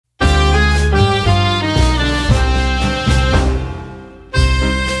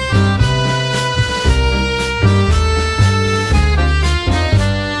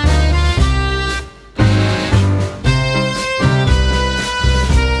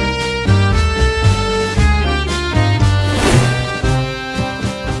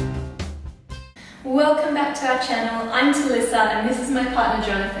Talysa and this is my partner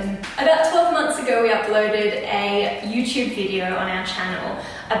Jonathan. About 12 months ago we uploaded a YouTube video on our channel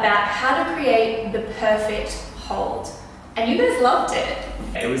about how to create the perfect hold. And you guys loved it.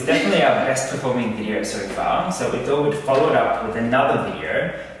 It was definitely our best performing video so far, so we thought we'd follow it up with another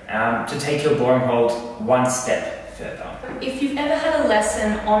video to take your ballroom hold one step further. If you've ever had a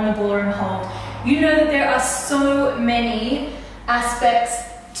lesson on the ballroom hold, you know that there are so many aspects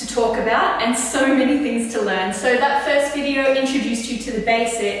to talk about and so many things to learn. So that first video introduced you to the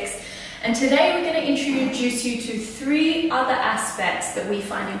basics, and today we're going to introduce you to 3 other aspects that we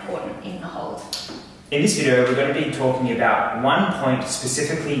find important in the hold. In this video we're going to be talking about 1 point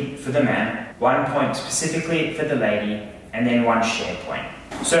specifically for the man, 1 point specifically for the lady, and then 1 share point.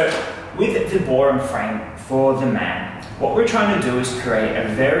 So with the ballroom frame for the man, what we're trying to do is create a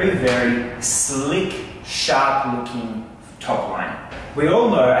very slick, sharp looking top line. We all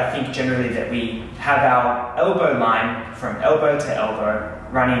know, I think generally, that we have our elbow line from elbow to elbow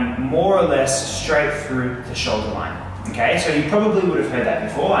running more or less straight through the shoulder line. Okay, so you probably would have heard that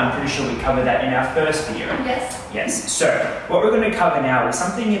before. I'm pretty sure we covered that in our first video. Yes. Yes, so what we're going to cover now is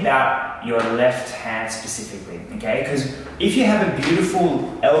something about your left hand specifically, okay? Because if you have a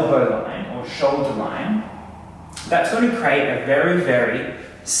beautiful elbow line or shoulder line, that's going to create a very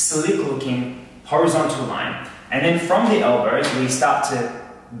slick looking horizontal line. And then from the elbows, we start to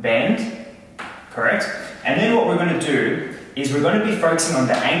bend, correct? And then what we're going to do is we're going to be focusing on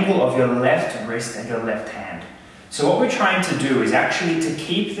the angle of your left wrist and your left hand. So what we're trying to do is actually to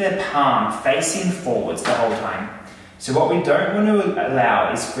keep the palm facing forwards the whole time. So what we don't want to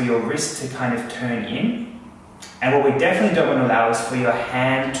allow is for your wrist to kind of turn in. And what we definitely don't want to allow is for your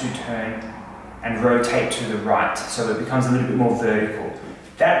hand to turn and rotate to the right, so it becomes a little bit more vertical.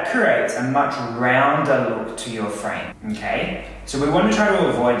 That creates a much rounder look to your frame, okay? So we want to try to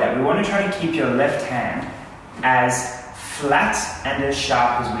avoid that. We want to try to keep your left hand as flat and as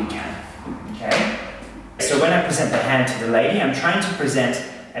sharp as we can, okay? So when I present the hand to the lady, I'm trying to present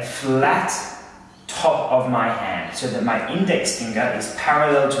a flat top of my hand so that my index finger is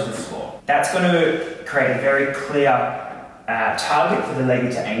parallel to the floor. That's going to create a very clear target for the lady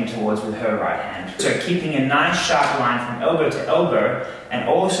to aim towards with her right hand. So keeping a nice sharp line from elbow to elbow, and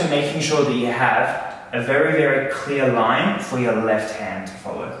also making sure that you have a very clear line for your left hand to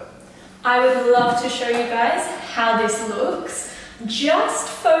follow. I would love to show you guys how this looks. Just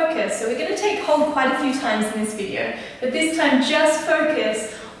focus, so we're going to take hold quite a few times in this video, but this time just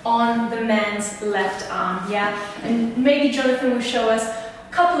focus on the man's left arm, yeah? And maybe Jonathan will show us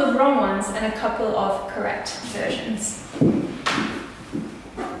a couple of wrong ones and a couple of correct versions.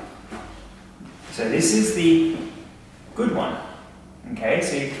 So this is the good one, okay?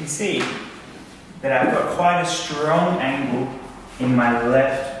 So you can see that I've got quite a strong angle in my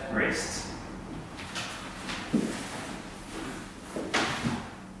left wrist.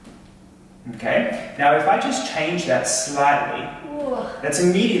 Okay, now if I just change that slightly, that's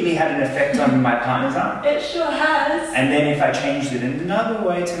immediately had an effect on my partner's arm. It sure has. And then if I changed it in another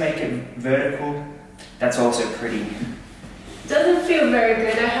way to make it vertical, that's also pretty. Doesn't feel very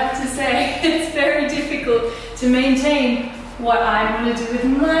good, I have to say. It's very difficult to maintain what I want to do with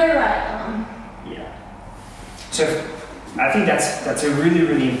my right arm. Yeah. So I think that's a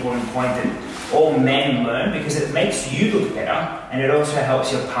really important point that all men learn, because it makes you look better and it also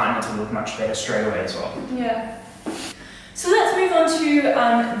helps your partner to look much better straight away as well. Yeah. So let's move on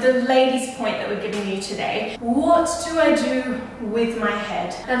to the ladies' point that we're giving you today. What do I do with my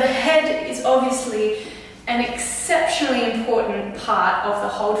head? Now the head is obviously an exceptionally important part of the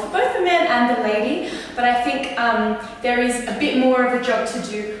hold for both the man and the lady, but I think there is a bit more of a job to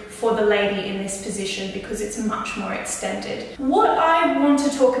do for the lady in this position because it's much more extended. What I want to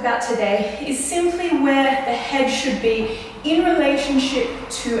talk about today is simply where the head should be in relationship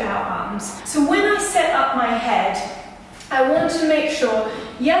to our arms. So when I set up my head, I want to make sure,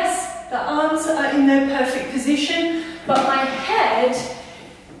 yes, the arms are in their perfect position, but my head,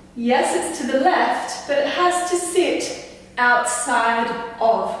 yes, it's to the left, but it has to sit outside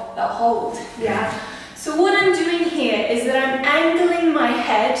of the hold, yeah? So what I'm doing here is that I'm angling my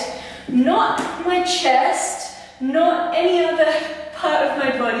head, not my chest, not any other part of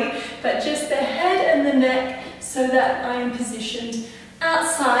my body, but just the head and the neck so that I am positioned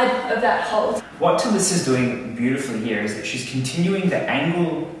outside of that hold. What Talysa's doing beautifully here is that she's continuing the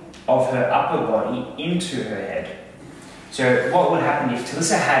angle of her upper body into her head. So what would happen if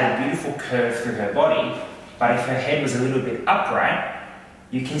Talysa had a beautiful curve through her body, but if her head was a little bit upright,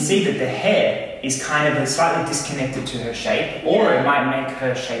 you can see that the head is kind of slightly disconnected to her shape, or it might make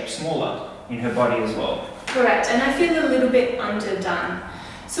her shape smaller in her body as well. Correct, and I feel a little bit underdone.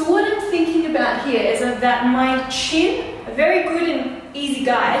 So what I'm thinking about here is that my chin a very good and easy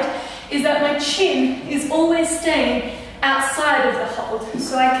guide is that my chin is always staying outside of the hold.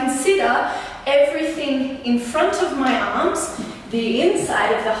 So I consider everything in front of my arms, the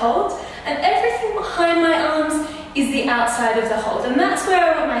inside of the hold, and everything behind my arms is the outside of the hold. And that's where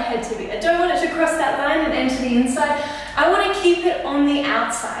I want my head to be. I don't want it to cross that line and enter the inside. I want to keep it on the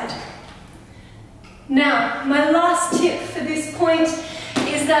outside. Now, my last tip for this point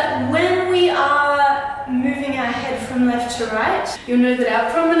is that when we are moving our head from left to right, you'll know that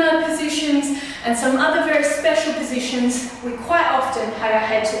our promenade positions and some other very special positions, we quite often have our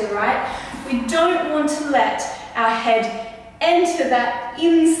head to the right. We don't want to let our head enter that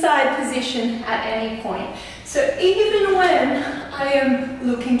inside position at any point. So even when I am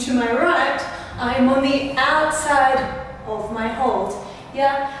looking to my right, I am on the outside of my hold.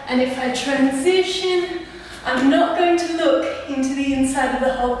 Yeah, and if I transition, I'm not going to look into the inside of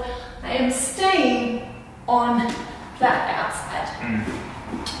the hold. I am staying on that outside.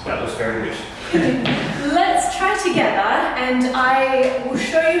 That was very good. Let's try together, and I will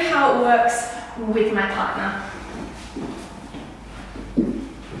show you how it works with my partner.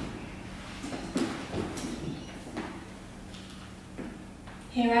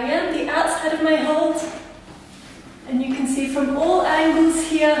 Here I am, the outside of my hold, and you can see from all angles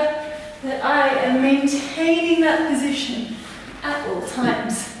here that I am maintaining that position at all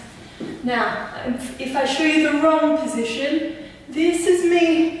times. Now, if I show you the wrong position, this is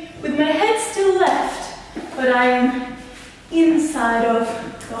me with my head still left, but I am inside of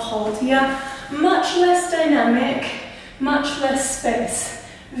the hold here. Much less dynamic, much less space.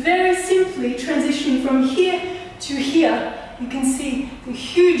 Very simply transitioning from here to here, you can see the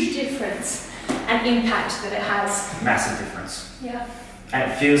huge difference and impact that it has. Massive difference. Yeah.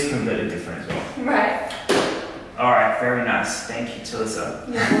 And it feels completely different as well. Right. All right, very nice. Thank you, Talysa.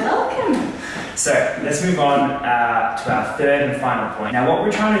 You're welcome. So let's move on to our third and final point. Now, what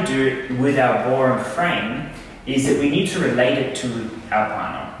we're trying to do with our ballroom frame is that we need to relate it to our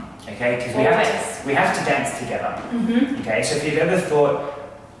partner. Okay, because we have to dance together. Okay, so if you've ever thought,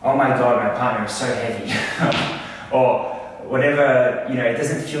 oh my God, my partner is so heavy, or whatever, you know, it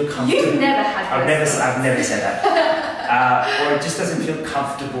doesn't feel comfortable. You've never had those I've never said that. Or it just doesn't feel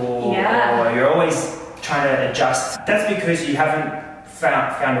comfortable, or you're always trying to adjust. That's because you haven't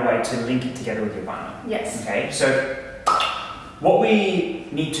found a way to link it together with your partner. Yes. Okay, so what we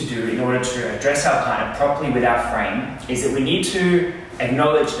need to do in order to address our partner properly with our frame is that we need to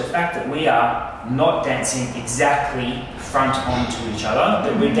acknowledge the fact that we are not dancing exactly front onto each other,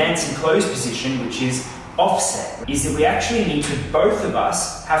 that we're dancing closed position, which is offset, is that we actually need to, both of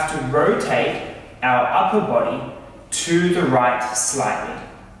us, have to rotate our upper body to the right slightly.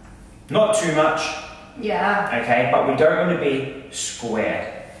 Not too much. Yeah. Okay, but we don't want to be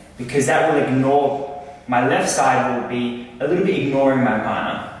square, because that will ignore, my left side will be a little bit ignoring my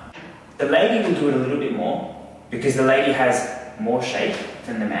partner. The lady will do it a little bit more, because the lady has more shape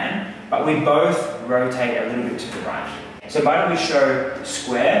than the man, but we both rotate a little bit to the right. So why don't we show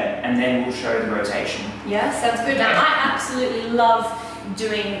square and then we'll show the rotation. Yeah, sounds good. Now I absolutely love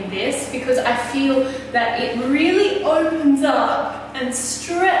doing this because I feel that it really opens up and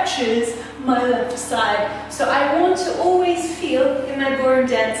stretches my left side. So I want to always feel in my ballroom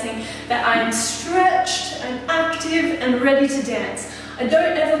dancing that I'm stretched and active and ready to dance. I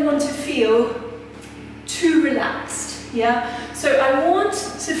don't ever want to feel too relaxed, yeah? So I want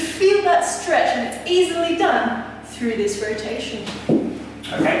to feel that stretch, and it's easily done through this rotation.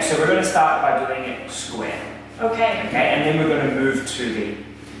 Okay, so we're going to start by doing it square. Okay. Okay, and then we're going to move to the...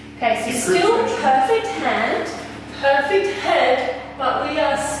 Okay, so still perfect hand, perfect head, but we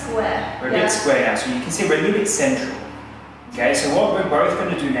are square. We're a bit square now, so you can see we're a little bit central. Okay, so what we're both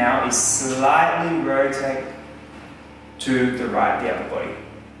going to do now is slightly rotate to the right, the upper body.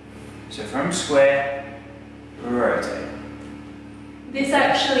 So from square, rotate. This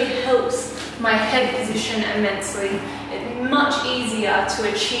actually helps my head position immensely. It's much easier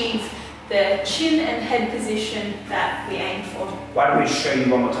to achieve the chin and head position that we aim for. Why don't we show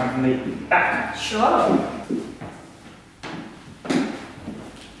you one more time from the back? Sure.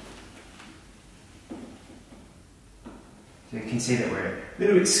 So you can see that we're a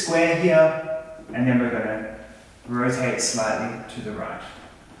little bit square here, and then we're going to rotate slightly to the right.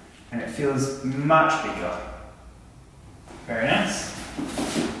 And it feels much bigger. Very nice.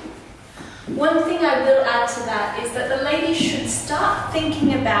 One thing I will add to that is that the lady should start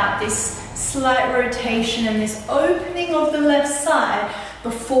thinking about this slight rotation and this opening of the left side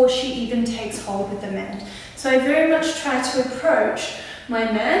before she even takes hold with the man. So I very much try to approach my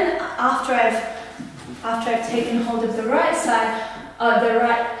man after I've taken hold of the right side. the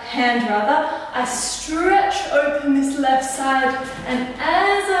right hand rather, I stretch open this left side, and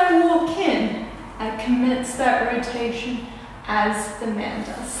as I walk in, I commence that rotation as the man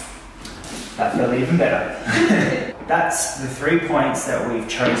does. That felt even better. That's the 3 points that we've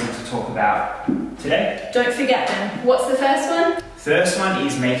chosen to talk about today. Don't forget them. What's the first one? First one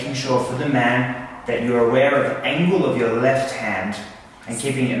is making sure for the man that you're aware of the angle of your left hand and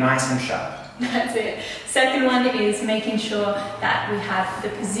keeping it nice and sharp. That's it. Second one is making sure that we have the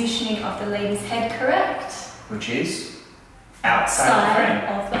positioning of the lady's head correct. Which is outside the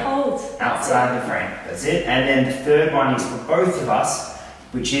frame. Of the hold. Outside the frame. That's it. And then the third one is for both of us,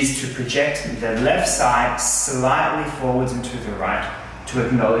 which is to project the left side slightly forwards and to the right to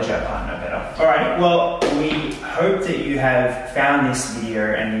acknowledge our partner better. Alright, well, we hope that you have found this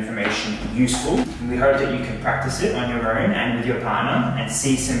video and information useful. We hope that you can practice it on your own and with your partner and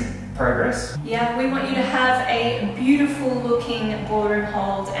see some progress. Yeah, we want you to have a beautiful looking ballroom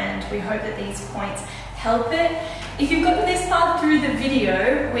hold, and we hope that these points help it. If you've gotten this far through the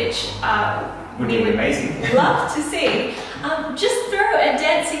video, which would be amazing. Love to see. Just throw a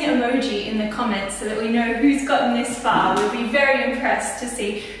dancing emoji in the comments so that we know who's gotten this far. We'll be very impressed to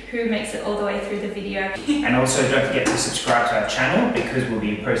see who makes it all the way through the video. And also don't forget to subscribe to our channel because we'll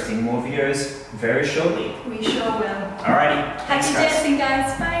be posting more videos very shortly. We sure will. Alrighty. Happy dancing,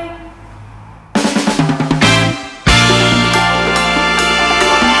 guys. Bye.